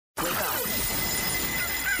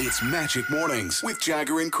It's Magic Mornings with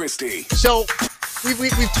Jagger and Kristi. So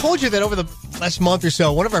we've told you that over the last month or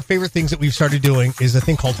so, one of our favorite things that we've started doing is a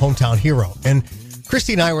thing called Hometown Hero. And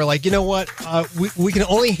Kristi and I were like, you know what? We can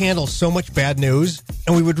only handle so much bad news,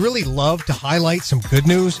 and we would really love to highlight some good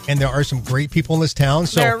news. And there are some great people in this town.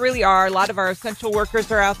 So there really are. A lot of our essential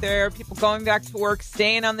workers are out there, people going back to work,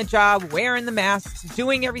 staying on the job, wearing the masks,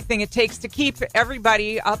 doing everything it takes to keep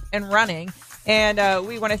everybody up and running. And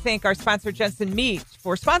we want to thank our sponsor, Jensen Meat,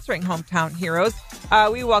 for sponsoring Hometown Heroes.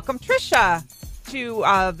 We welcome Trisha to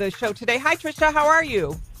the show today. Hi, Trisha. How are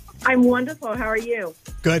you? I'm wonderful. How are you?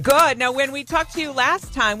 Good. Good. Now, when we talked to you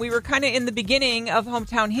last time, we were kind of in the beginning of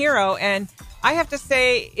Hometown Hero, and I have to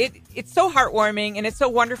say it's so heartwarming and it's so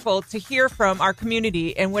wonderful to hear from our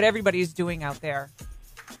community and what everybody's doing out there.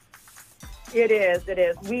 It is.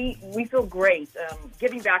 We feel great.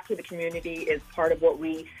 Giving back to the community is part of what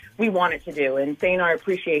we wanted to do, and saying our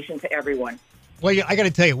appreciation to everyone. Well, yeah, I got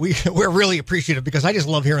to tell you, we're really appreciative because I just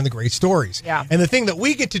love hearing the great stories. Yeah. And the thing that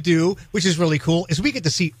we get to do, which is really cool, is we get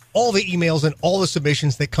to see all the emails and all the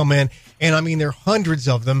submissions that come in. And I mean, there are hundreds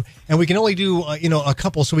of them, and we can only do, a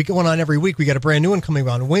couple. So we go on every week. We got a brand new one coming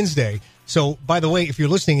on Wednesday. So, by the way, if you're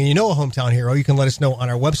listening and you know a Hometown Hero, you can let us know on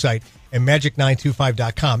our website at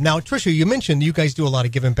magic925.com. Now, Trisha, you mentioned you guys do a lot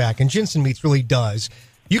of giving back, and Jensen Meats really does.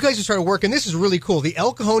 You guys have started working. This is really cool. The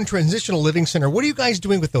El Cajon Transitional Living Center. What are you guys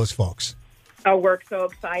doing with those folks? Oh, we're so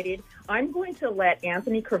excited. I'm going to let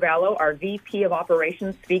Anthony Carvello, our VP of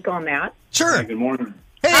Operations, speak on that. Sure. Hi, good morning.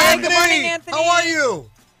 Hey, Hi, Anthony. good morning, Anthony. How are you?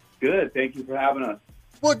 Good. Thank you for having us.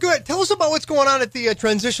 Well, good. Tell us about what's going on at the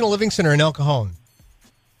Transitional Living Center in El Cajon.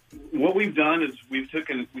 What we've done is we've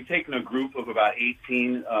taken a group of about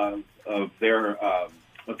 18 of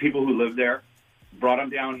people who live there, brought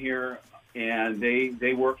them down here, and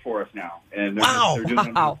they work for us now. And they're doing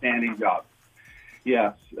an outstanding job.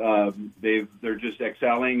 Yes, they're just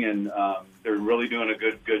excelling, and they're really doing a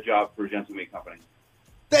good job for Jensen Meat Company.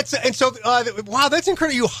 That's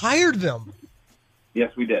incredible. You hired them.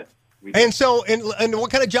 Yes, we did. And so, and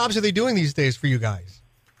what kind of jobs are they doing these days for you guys?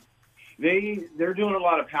 They're doing a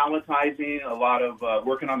lot of palletizing, a lot of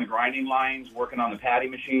working on the grinding lines, working on the patty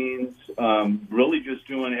machines, really just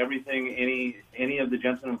doing everything any of the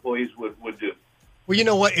Jensen employees would do. Well, you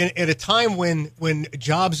know what? At a time when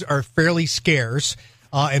jobs are fairly scarce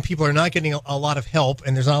and people are not getting a lot of help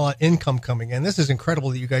and there's not a lot of income coming in, this is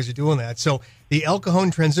incredible that you guys are doing that. So the El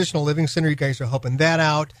Cajon Transitional Living Center, you guys are helping that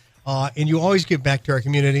out. And you always give back to our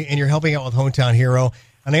community, and you're helping out with Hometown Hero.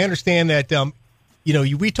 And I understand that,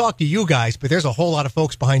 we talk to you guys, but there's a whole lot of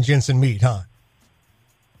folks behind Jensen Meat, huh?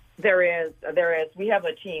 There is. We have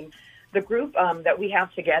a team. The group that we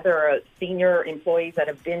have together are senior employees that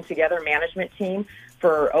have been together, management team,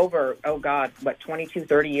 for over, 22,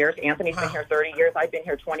 30 years. Anthony's been here 30 years. I've been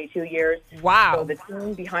here 22 years. Wow. So the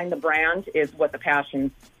team behind the brand is what the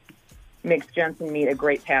passion makes Jensen Meat a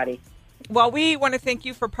great patty. Well, we want to thank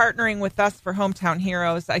you for partnering with us for Hometown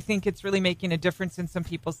Heroes. I think it's really making a difference in some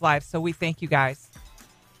people's lives, so we thank you guys.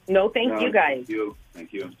 No, thank you guys.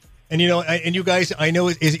 Thank you. And, and you guys, I know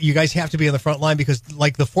you guys have to be on the front line because,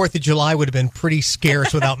 like, the 4th of July would have been pretty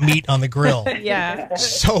scarce without meat on the grill. Yeah.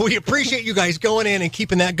 So we appreciate you guys going in and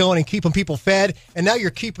keeping that going and keeping people fed. And now you're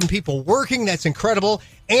keeping people working. That's incredible.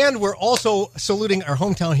 And we're also saluting our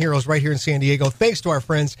Hometown Heroes right here in San Diego. Thanks to our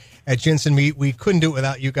friends at Jensen Meat. We couldn't do it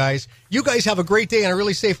without you guys. You guys have a great day and a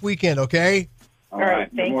really safe weekend, okay? All right.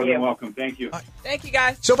 You're more than welcome. Thank you. Thank you,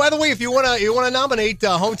 guys. So, by the way, if you want to nominate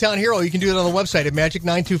Hometown Hero, you can do it on the website at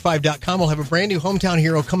magic925.com. We'll have a brand new Hometown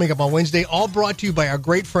Hero coming up on Wednesday, all brought to you by our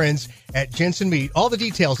great friends at Jensen Meat. All the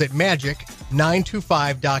details at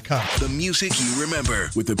magic925.com. The music you remember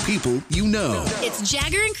with the people you know. It's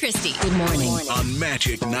Jagger and Kristi. Good morning. On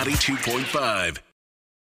Magic 92.5.